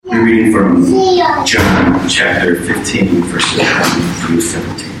Reading from John chapter 15, verses 1 through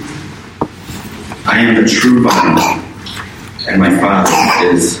 17. I am the true vine, and my Father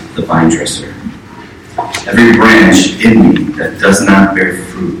is the vine dresser. Every branch in me that does not bear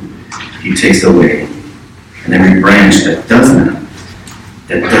fruit, he takes away. And every branch that does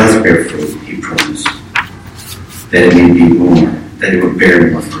bear fruit, he prunes, that it may be more, that it will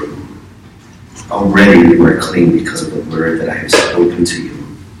bear more fruit. Already you are clean because of the word that I have spoken to you.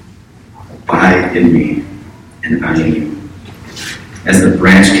 Abide in me, and I in you. As the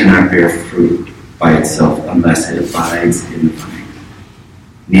branch cannot bear fruit by itself unless it abides in the vine,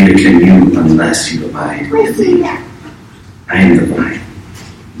 neither can you unless you abide in me. I am the vine,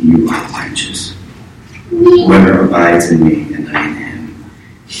 you are the branches. Whoever abides in me and I in him,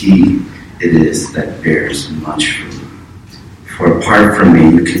 he it is that bears much fruit. For apart from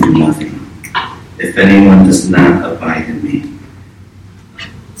me you can do nothing. If anyone does not abide in me,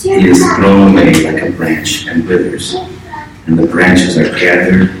 he is thrown away like a branch and withers, and the branches are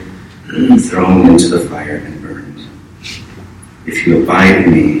gathered and thrown into the fire and burned. If you abide in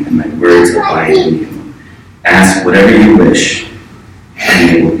me and my words abide in you, ask whatever you wish,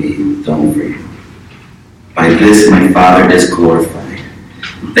 and it will be done for you. By this my Father is glorified,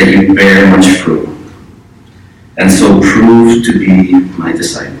 that you bear much fruit, and so prove to be my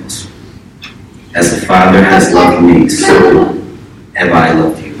disciples. As the Father has loved me, so have I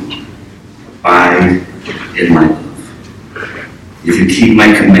loved you. Abide in my love. If you keep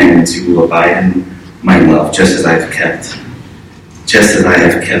my commandments, you will abide in my love, just as I have kept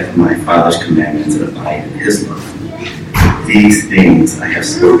my Father's commandments and abide in his love. These things I have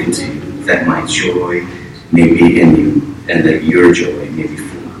spoken to you, that my joy may be in you, and that your joy may be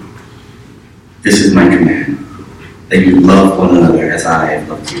full. This is my command, that you love one another as I have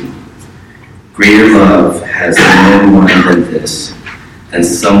loved you. Greater love has no one than this, than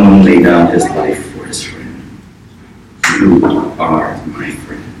someone lay down his life for his friend. You are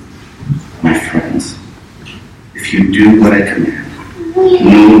my friends, if you do what I command.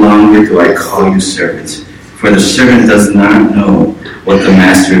 No longer do I call you servants, for the servant does not know what the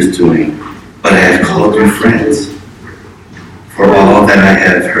master is doing, but I have called you friends. For all that I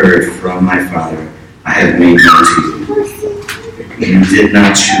have heard from my Father, I have made known to you. You did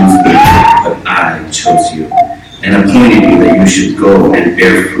not choose me, but I chose you, and appointed you that you should go and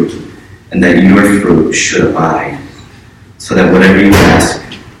bear fruit, and that your fruit should abide, so that whatever you ask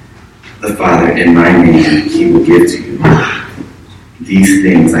the Father in my name, he will give to you. These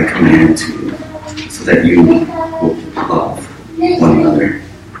things I command to you, so that you will love one another.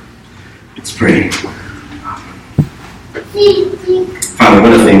 Let's pray. Father,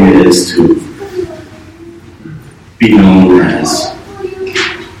 what a thing it is to be known as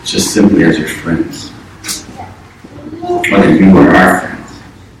just simply as your friends. Whether you are our friends.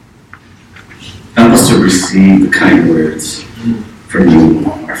 Help us to receive the kind words from you,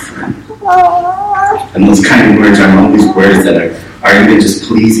 our friend. And those kind words aren't always words that are even just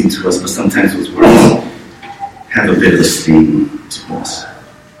pleasing to us, but sometimes those words have a bit of a sting to us.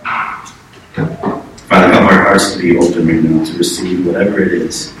 Father, help our hearts to be open right now to receive whatever it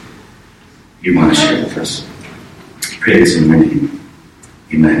is you want to share with us. Praise in your name.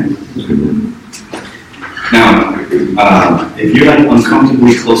 Amen. Now, if you're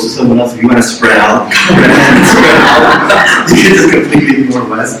uncomfortably close to someone else, if you want to spread out, you can just completely ignore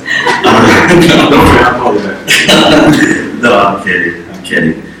Wes. No, I'm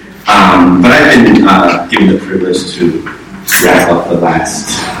kidding. But I've been given the privilege to wrap up the last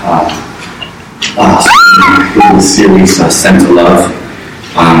series, Sent to Love.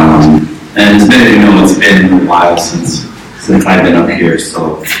 And as many of you know, it's been a while since I've been up here,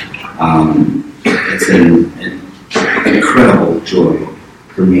 so it's an incredible joy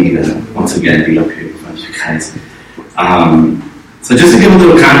for me to once again be up here with you guys. So just to give a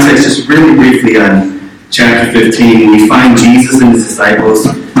little context, just really briefly on chapter 15, we find Jesus and his disciples.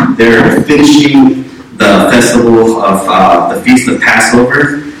 They're finishing the festival of the Feast of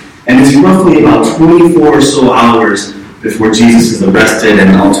Passover, and it's roughly about 24 or so hours before Jesus is arrested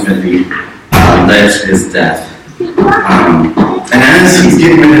and ultimately led to his death. And as he's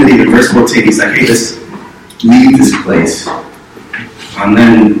getting ready to leave, in verse 14, he's like, hey, let's leave this place. And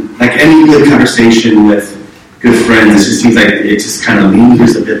then, like any good conversation with good friends, it just seems like it just kind of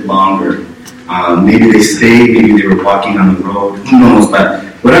lingers a bit longer. Maybe they stayed, maybe they were walking on the road, who knows, but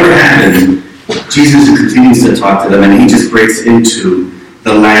whatever happened, Jesus continues to talk to them, and he just breaks into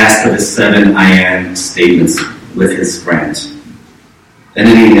the last of his 7 I am statements with his friends. And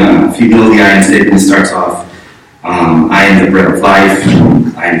then if you know the I am statement, it starts off, I am the bread of life,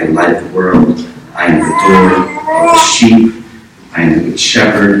 I am the light of the world, I am the door of the sheep, I am the good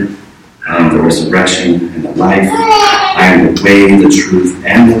shepherd, I am the resurrection and the life. I am the way, the truth,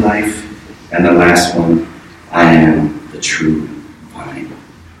 and the life. And the last one, I am the true vine.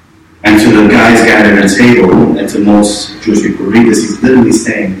 And to the guys gathered at the table, and to most Jewish people who read this, he's literally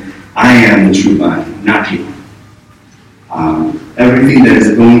saying, I am the true vine, not you. Everything that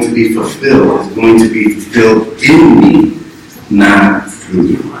is going to be fulfilled is going to be fulfilled in me, not through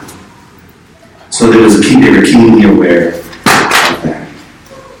you. So they were keenly aware of that.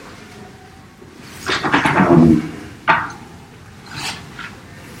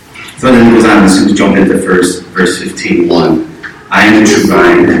 So then he goes on to jump into verse 15:1. I am the true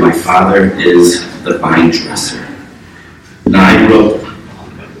vine, and my Father is the vine dresser. Now I grew up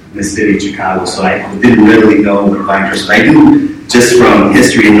in the city of Chicago, so I didn't really know what a vine dresser was. I knew just from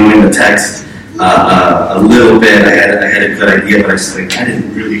history and knowing the text a little bit. I had a good idea, but I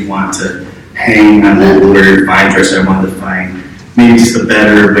didn't really want to hang on that word vine dresser. I wanted to find maybe just a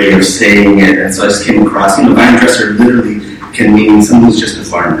better way of saying it, and so I just came across. Vine dresser literally can mean someone who's just a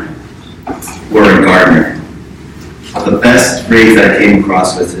farmer or a gardener. The best phrase that I came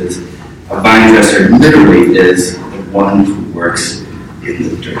across with is a vine dresser literally is the one who works in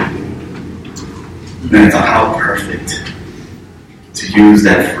the dirt. And I thought, how perfect to use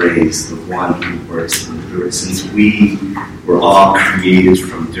that phrase, the one who works in the dirt, since we were all created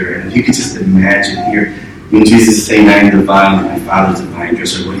from dirt. And if you could just imagine here, when Jesus is saying, I am the vine, my Father is the vine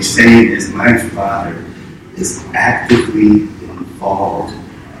dresser, what he's saying is, my Father is actively involved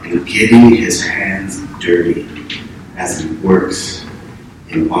in getting his hands dirty as he works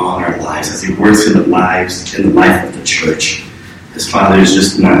in all our lives, as he works in the life of the church. His Father is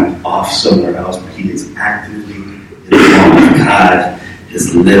just not off somewhere else, but he is actively involved. God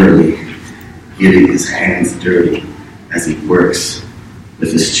is literally getting his hands dirty as he works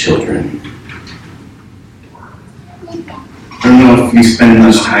with his children. I don't know if you spend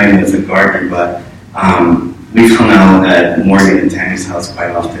much time with a gardener, but we've hung out at Morgan and Tammy's house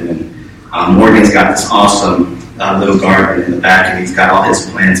quite often, and Morgan's got this awesome little garden in the back, and he's got all his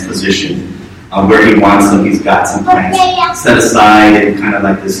plants positioned where he wants them. He's got some plants set aside in kind of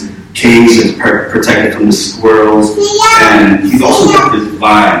like this cage that's protected from the squirrels, and he's also got this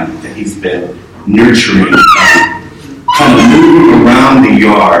vine that he's been nurturing, kind of moving around the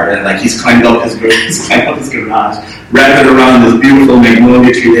yard, and like he's climbed up his garage, wrapped it around this beautiful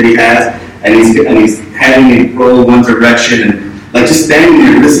magnolia tree that he has, and he's having it grow one direction, and like just standing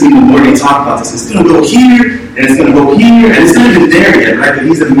there listening to Morgan talk about this. It's going to go here, and it's going to go here, and it's not even there yet, right? But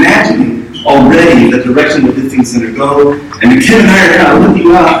he's imagining already the direction that this thing's going to go, and the kid and I are kind of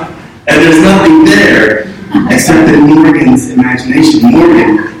looking up, and there's nothing there except in Morgan's imagination.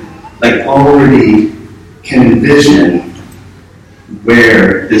 Morgan, like, already can envision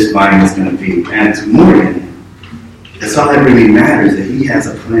where this vine is going to be. And to Morgan, that's all that really matters, that he has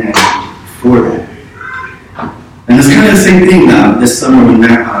a plan for that. And it's kind of the same thing this summer when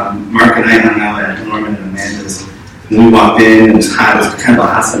Mark and I hung out at Norman and Amanda's. When we walked in, it was hot. It was kind of a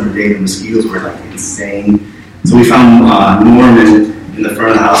hot summer day. The mosquitoes were like insane. So we found Norman in the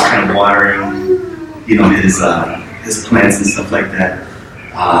front of the house, kind of watering, his plants and stuff like that.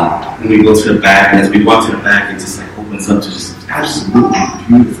 And we go to the back, and as we walk to the back, it just like opens up to just absolutely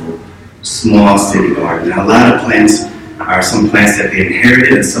beautiful small city garden. Now, a lot of plants are some plants that they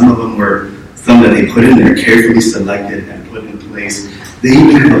inherited, and some of them were some that they put in there, carefully selected and put in place. They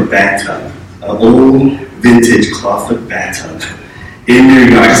even have a bathtub, an old vintage clawfoot bathtub in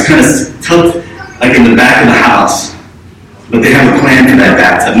their yard. It's kind of tucked like in the back of the house, but they have a plan for that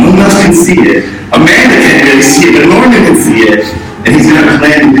bathtub. No one else can see it. Amanda can't really see it, but Norman can see it, and he's going to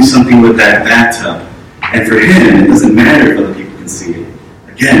plan to do something with that bathtub. And for him, it doesn't matter if other people can see it.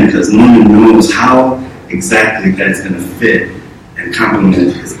 Again, because Norman knows how exactly that's going to fit and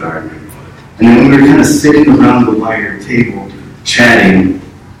complement his garden. And then when we were kind of sitting around the wire table, chatting,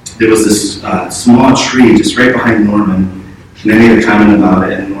 there was this small tree just right behind Norman. And I made a comment about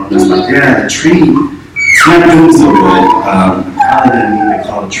it, and Norman was like, yeah, the tree, it's not doing so good. Probably going to need to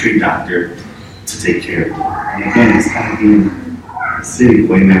call a tree doctor to take care of it. And again, it's kind of being a city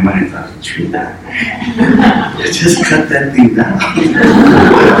boy in my mind thought, a tree doctor. Just cut that thing down.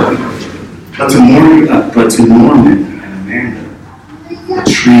 But to Norman and Amanda, the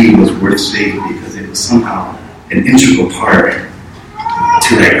tree was worth saving because it was somehow an integral part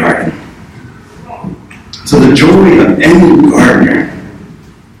to that garden. So the joy of any gardener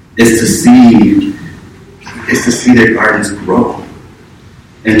is to see their gardens grow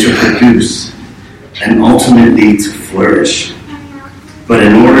and to produce and ultimately to flourish. But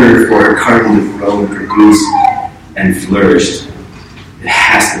in order for a garden to grow and produce and flourish, it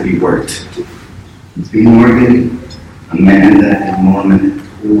has to be worked. Morgan, Amanda, and Norman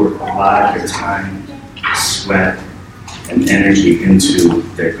pour a lot of their time, sweat, and energy into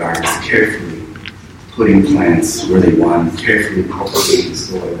their gardens, carefully putting plants where they want, carefully cultivating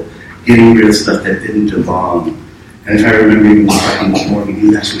soil, getting rid of stuff that didn't belong. And if I remember even talking before,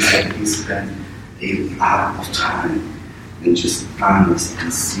 he actually said that he spent a lot of time in just honest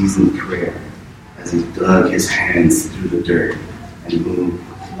and seasoned prayer as he dug his hands through the dirt and moved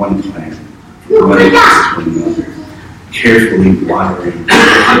one plant from one place to another, carefully watering,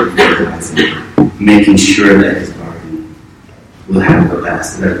 fertilizing, making sure that his garden will have the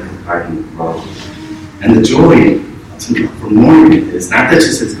best, that his garden will grow. And the joy for Morgan is not that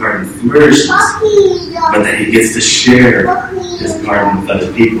just his garden flourishes, but that he gets to share his garden with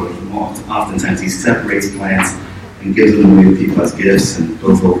other people. Oftentimes he separates plants and gives them away to people as gifts and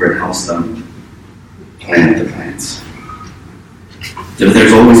goes over and helps them plant the plants.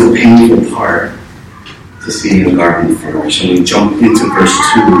 There's always a painful part to seeing a garden flourish. And we jump into verse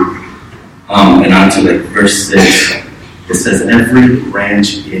 2 and on to verse 6. It says, every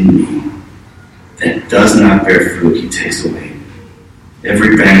branch in me that does not bear fruit, he takes away.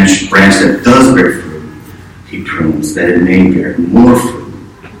 Every branch that does bear fruit, he prunes, that it may bear more fruit.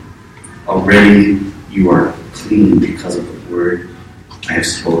 Already you are clean because of the word I have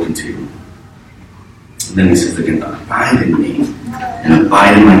spoken to you. And then he says again, abide in me and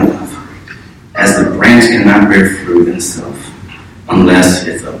abide in my love. As the branch cannot bear fruit in itself unless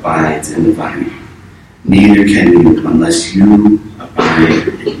it abides in the vine, neither can you unless you abide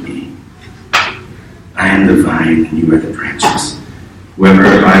in me. I am the vine and you are the branches. Whoever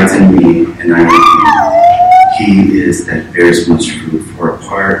abides in me and I in him, he is that bears much fruit, for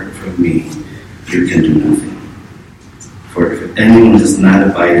apart from me you can do nothing. For if anyone does not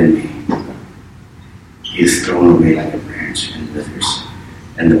abide in me, he is thrown away like a branch and withers,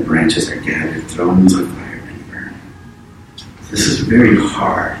 and the branches are gathered, thrown into the fire, and burned. This is very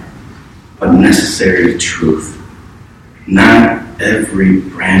hard, but necessary truth. Not every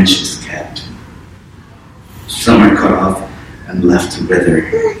branch is kept. Some are cut off and left to wither,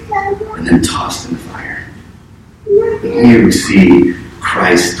 and then tossed in the fire. And here we see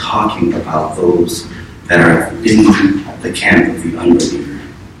Christ talking about those that are in the camp of the unbeliever.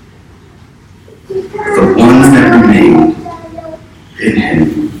 The ones that remain in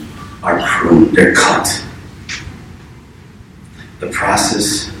him are pruned, they're cut. The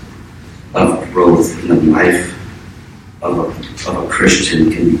process of growth in the life of a Christian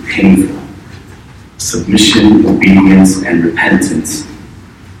can be painful. Submission, obedience, and repentance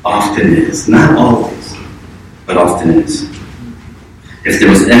often is. Not always, but often is. If there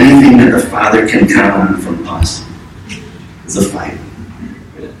was anything that the Father can count on from us, it's a fight.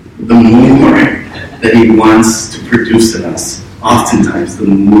 The more that he wants to produce in us, oftentimes the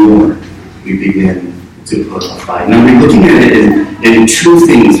more we begin to put a fight. Now we're looking at it in two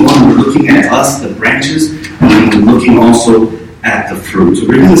things. One, we're looking at us, the branches, and then we're looking also at the fruit. So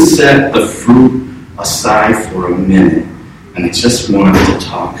we're going to set the fruit aside for a minute, and I just wanted to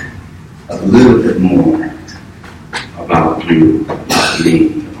talk a little bit more about you, about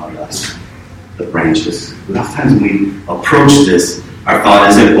me, about us, the branches. A lot of times when we approach this, our thought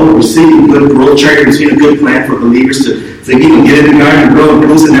is that, we're seeing a good growth chart, we're seeing a good plan for believers to even get in the garden and grow and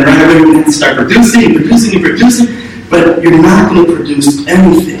produce, and then right away we have to start producing. But you're not going to produce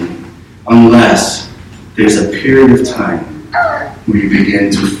anything unless there's a period of time where you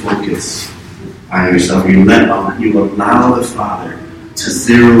begin to focus on yourself. You allow the Father to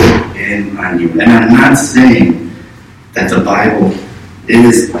zero in on you. And I'm not saying that the Bible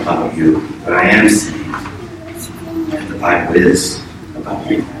is about you, but I am saying that the Bible is about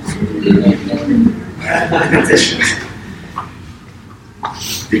you.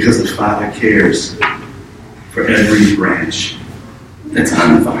 Because the Father cares for every branch that's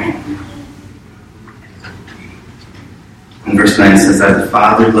on the vine. In verse 9 it says that the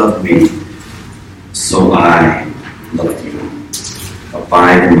Father loved me, so I loved you.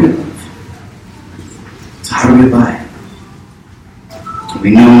 Abide in my love. So how do we abide?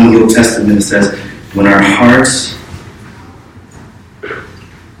 We know in the Old Testament it says when our heart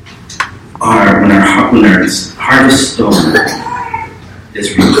of stone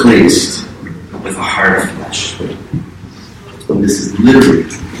is replaced with a heart of flesh. And this is literally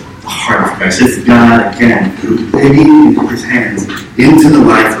the heart of Christ. It's God again digging his hands into the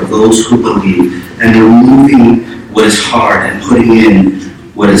life of those who believe and removing what is hard and putting in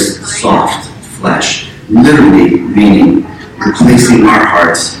what is soft flesh. Literally meaning replacing our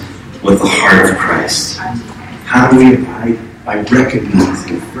hearts with the heart of Christ. How do we abide? By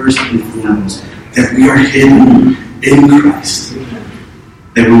recognizing first and foremost that we are hidden in Christ,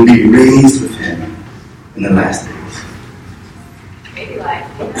 that we'll be raised with him in the last days.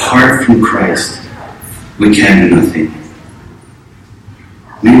 Apart from Christ, we can do nothing.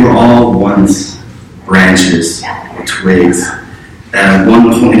 We were all once branches or twigs that at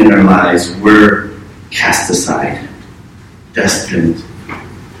one point in our lives were cast aside, destined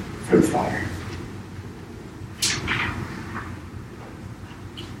for the fire.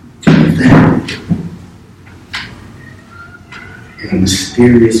 But then, in a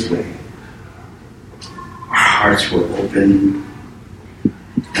mysterious way, our hearts were open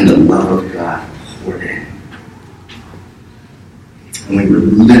and the love of God poured in. And we were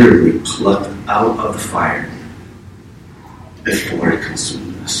literally plucked out of the fire before it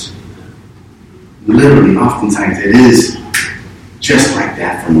consumed us. Literally, oftentimes it is just like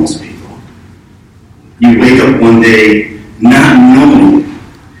that for most people. You wake up one day not knowing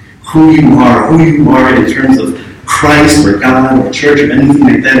who you are in terms of Christ or God or church or anything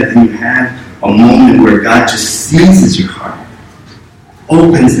like that, and then you have a moment where God just seizes your heart,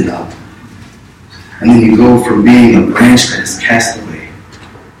 opens it up, and then you go from being a branch that is cast away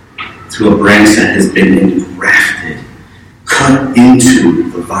to a branch that has been engrafted, cut into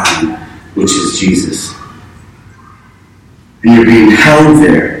the vine, which is Jesus. And you're being held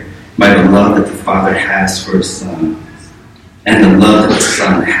there by the love that the Father has for His Son and the love that the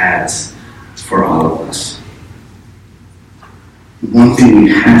Son has for all of us. One thing we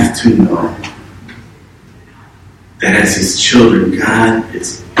have to know, that as His children, God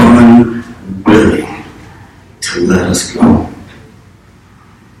is unwilling to let us go.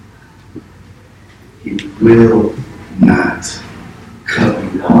 He will not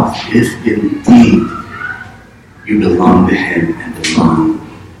cut you off if indeed you belong to Him and belong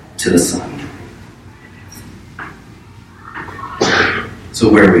to the Son.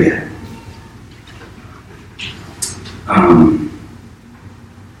 So where are we at?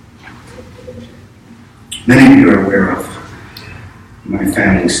 Many of you are aware of my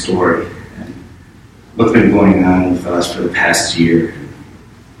family story and what's been going on with us for the past year.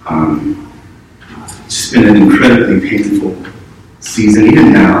 It's been an incredibly painful season,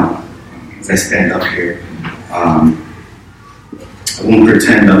 even now, as I stand up here. I won't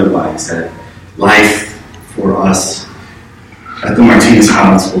pretend otherwise that life for us at the Martinez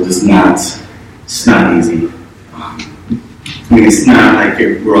household is not easy. It's not like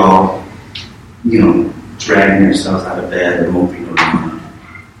we're all, dragging ourselves out of bed or moping around.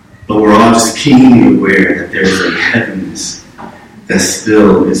 But we're all just keenly aware that there's a heaviness that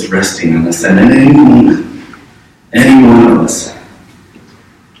still is resting on us. And at any moment, any one of us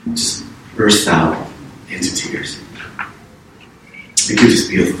just burst out into tears. It could just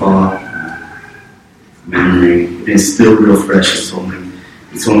be a thought, a memory. It's still real fresh. It's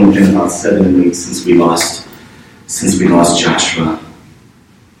only been about 7 weeks since we lost Joshua.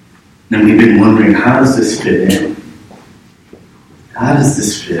 And we've been wondering, how does this fit in? How does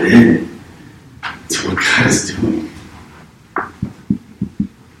this fit in to what God is doing?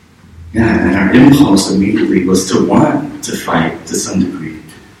 Yeah, and our impulse immediately was to want to fight to some degree.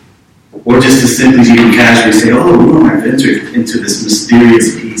 Or just to simply even casually say, I've entered into this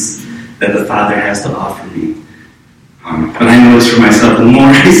mysterious peace that the Father has to offer me. But I noticed for myself, the more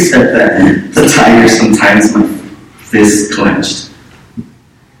I said that, the tighter sometimes my fist clenched.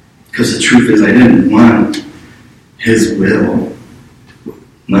 Because the truth is, I didn't want His will.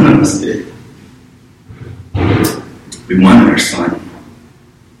 None of us did. We wanted our Son.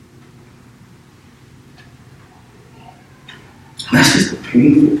 And that's just the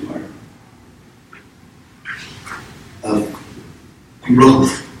painful part of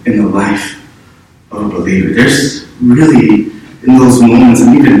growth in the life of a believer. There's really, in those moments,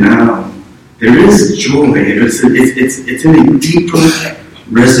 and even now, there is joy. It's in a deeper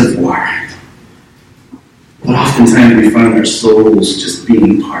reservoir. But oftentimes we find our souls just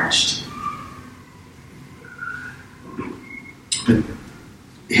being parched. But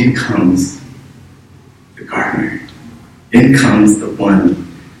in comes the gardener. In comes the one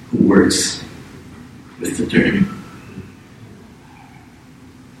who works with the dirt.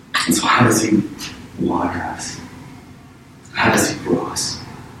 And so how does He water us? How does He grow us?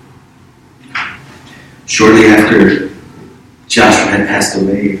 Shortly after Joshua had passed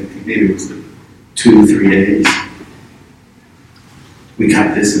away, I think maybe it was 2 or 3 days, we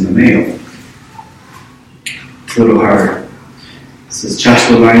got this in the mail. It's a little hard. It says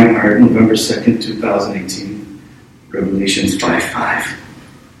Joshua Lionheart, November 2nd, 2018, Revelations 5:5.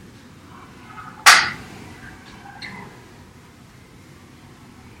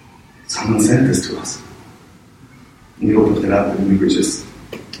 Someone sent this to us. We opened it up and we were just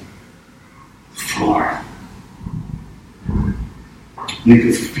floored. We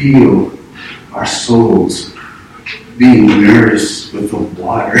could feel our souls being nourished with the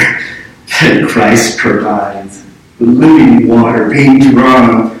water that Christ provides, the living water being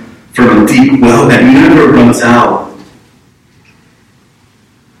drawn from a deep well that never runs out.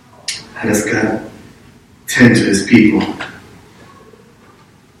 How does God tend to his people?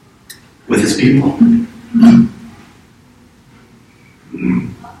 With his people.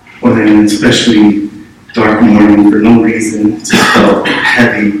 Or then, especially dark morning, for no reason, it just felt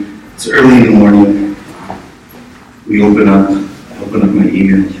heavy. It's early in the morning. I open up my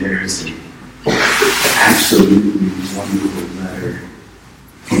email. There's an absolutely wonderful letter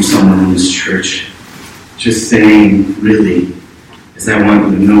from someone in this church, just saying, really, is I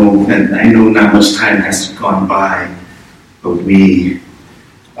want you to know that I know not much time has gone by, but we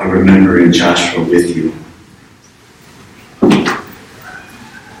are remembering Joshua with you.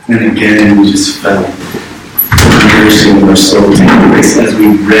 And again, we just felt nourishing of our souls as we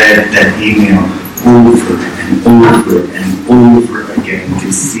read that email over and over and over again. We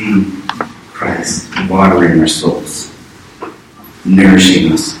can see Christ watering our souls,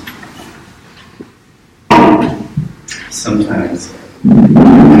 nourishing us. Sometimes the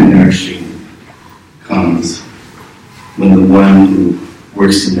nourishing comes when the one who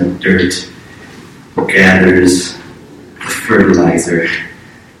works in the dirt gathers the fertilizer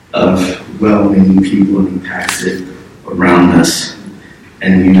of well-meaning people and packs it around us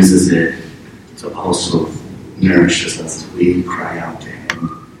and uses it to also nourish us as we cry out to him.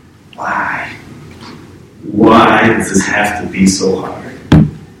 Why? Why does this have to be so hard?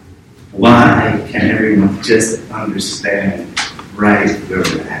 Why can't everyone just understand right where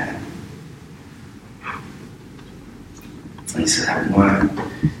we're at? He said, I want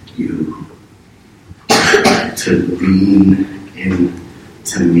you to lean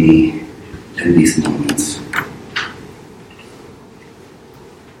into me in these moments.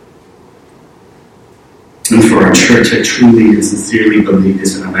 And for our church, I truly and sincerely believe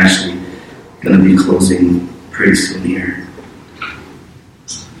this, and I'm actually going to be closing pretty soon here.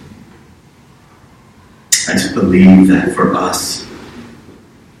 I just believe that for us,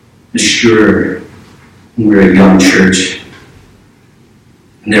 sure, we're a young church,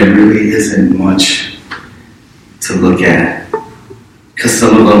 and there really isn't much to look at, because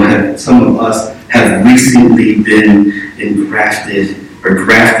some of us have recently been grafted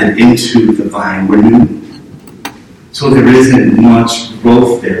into the vine. We're new. So there isn't much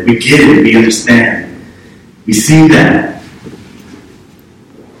growth there. We get it. We understand. We see that.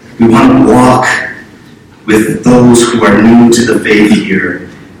 We want to walk with those who are new to the faith here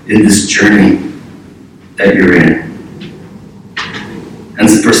in this journey that you're in. And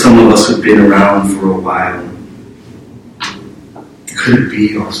for some of us who've been around for a while, could it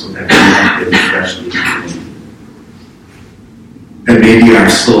be also that we have been freshly clean? That maybe our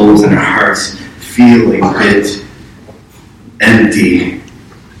souls and our hearts feel a bit empty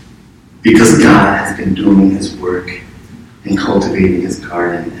because God has been doing his work and cultivating his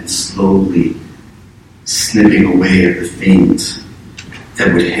garden and slowly snipping away at the things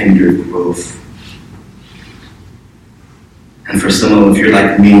that would hinder growth. And for some of them, if you're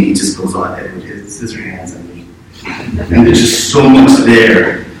like me, he just goes on ahead with his scissor hands on me. And there's just so much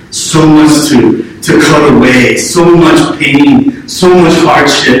there, so much to cut away, so much pain, so much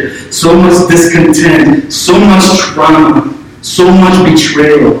hardship, so much discontent, so much trauma, so much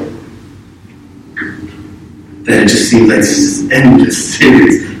betrayal, that it just seems like this endless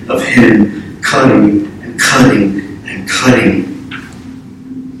series of him cutting and cutting and cutting.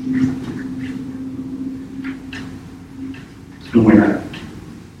 And we're not.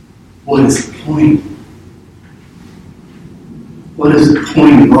 What is the point? What is the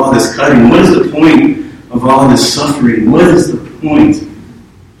point of all this cutting? What is the point of all this suffering? What is the point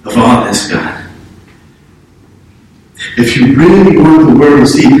of all this, God? If you really want the world to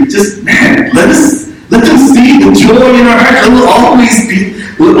see, just, man, let them see the joy in our heart. We'll always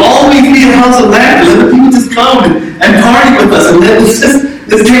be a house of laughter. Let the people just come and party with us.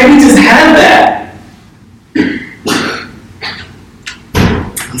 And can't we just have that?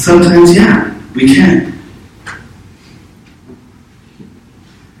 And sometimes, yeah, we can.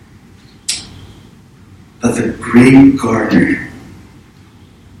 But the great gardener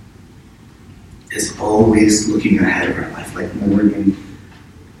is always looking ahead of our life, like Morgan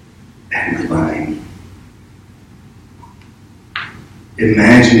and the vine.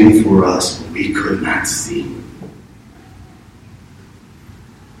 Imagining for us what we could not see.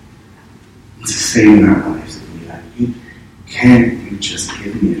 It's the same in our lives. Can't you just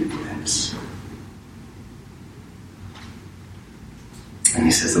give me a glimpse? And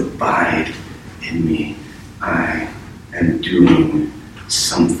he says, abide in me. I am doing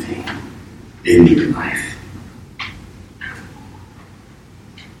something in your life.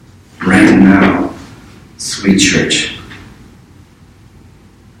 Sweet church,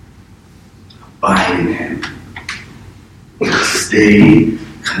 abide in him. Stay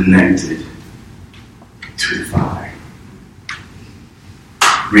connected to the Father.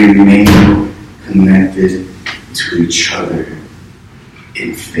 Remain connected to each other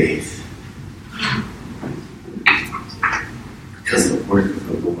in faith. Because the work of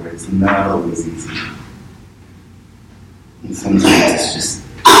the Lord is not always easy. And sometimes it's just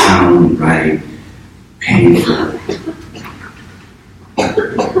downright painful.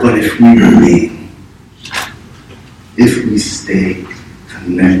 But if we remain, if we stay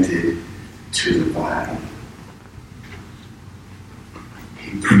connected to the vine,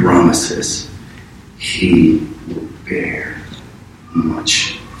 he promises he will bear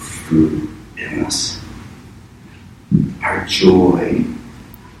much fruit in us. Our joy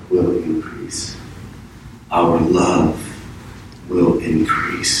will increase. Our love will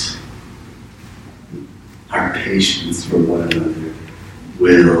increase. Our patience for one another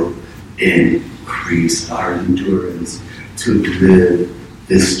will increase. Our endurance to live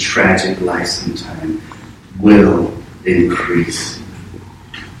this tragic life sometime will increase.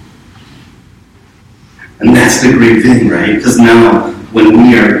 And that's the great thing, right? Because now when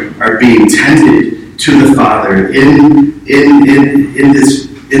we are being tended to the Father in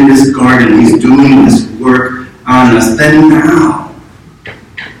this garden, he's doing this work on us, then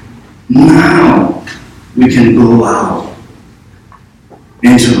now we can go out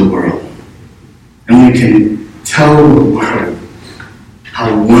into the world and we can tell the world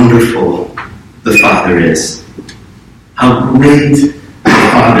how wonderful the Father is, how great the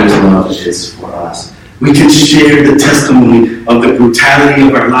Father's love is for us. We can share the testimony of the brutality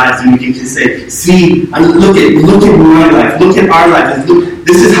of our lives, and we can just say, see, look at my life, look at our life. Look,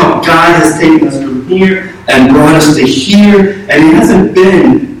 this is how God has taken us from here and brought us to here. And it hasn't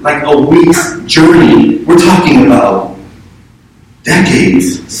been like a week's journey. We're talking about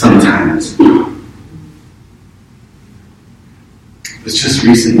decades sometimes. It was just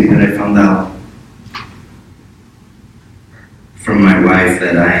recently that I found out from my wife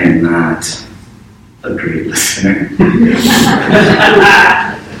that I am not a great listener.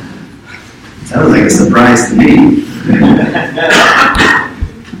 That was like a surprise to me.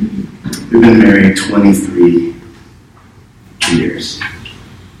 We've been married 23 years.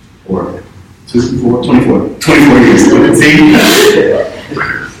 Or 24 years. See?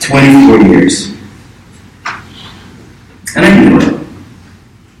 24 years. And I knew it.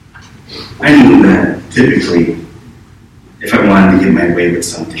 I knew that typically, if I wanted to get my way with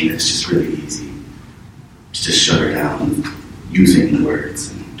something, it's just really easy. Just shut her down using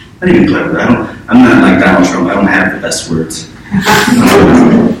words. Not even clever. I'm not like Donald Trump. I don't have the best words.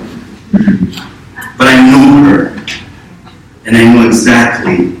 But I know her. And I know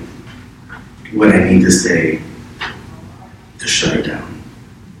exactly what I need to say to shut her down.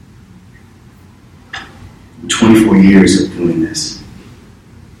 24 years of doing this.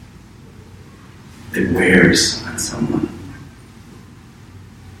 It wears on someone.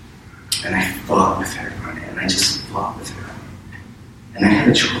 And I fought with her on it, and I just fought with her. And I had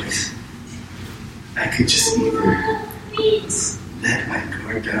a choice. I could just either let my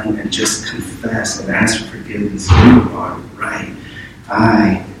guard down and just confess and ask for forgiveness. You are right.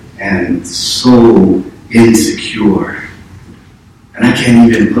 I am so insecure. And I can't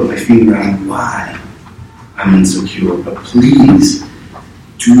even put my finger on why I'm insecure. But please,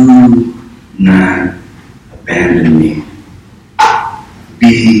 do not abandon me.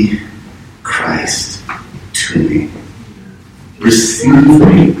 Be Christ to me. Receive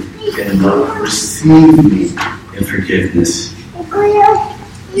me in love. Receive me in forgiveness.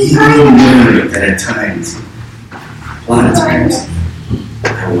 Even knowing that at times, a lot of times, I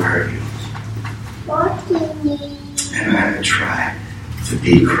will hurt you. And I will try to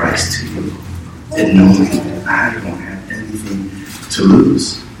be Christ to you. And knowing that I don't have anything to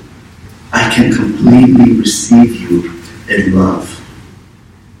lose. I can completely receive you in love.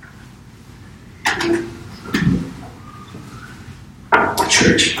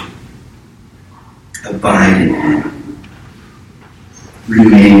 Church, abide in him.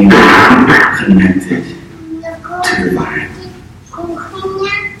 Remain connected to the vine.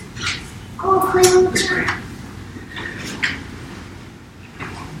 Let's pray.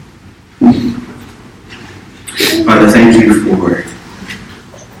 Father, thank you for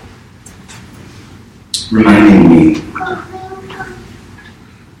reminding me.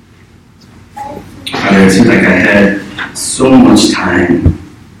 Father, it seems like I had so much time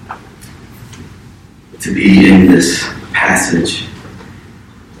to be in this passage,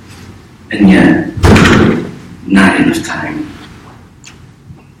 and yet not enough time.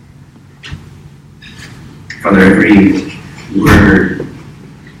 Father, every word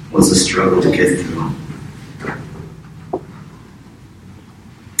was a struggle to get through.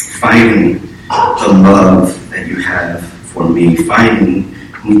 Fighting the love that you have for me. Fighting,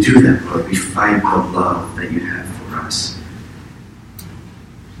 when we do that, Lord, we fight the love that you have for us.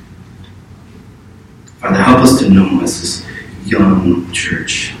 Father, help us to know as this young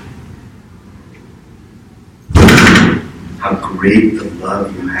church how great the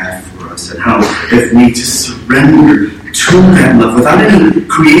love you have for us, and how if we just surrender to that love without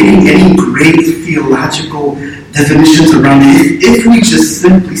creating any great theological definitions around it, if we just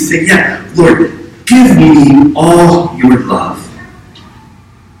simply say, yeah, Lord, give me all your love,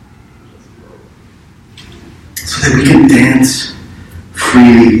 so that we can dance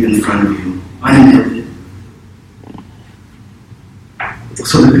freely in front of you, uninhibited,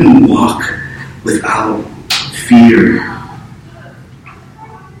 so that we can walk without fear.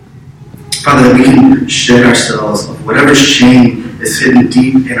 Father, that we can shed ourselves of whatever shame is hidden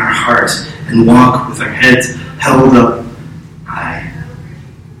deep in our hearts and walk with our heads held up high.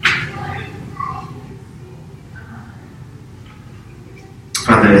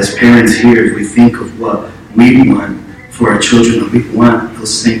 Father, as parents here, if we think of what we want for our children, we want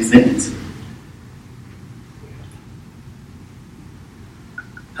those same things.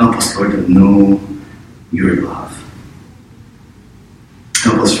 Help us, Lord, to know your love.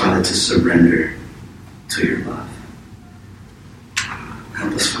 Help us, Father, to surrender to your love.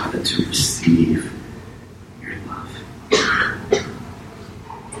 Help us, Father, to receive your love.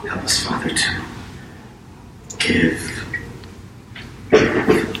 Help us, Father, to give.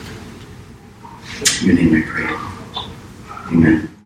 In your name I pray. Amen.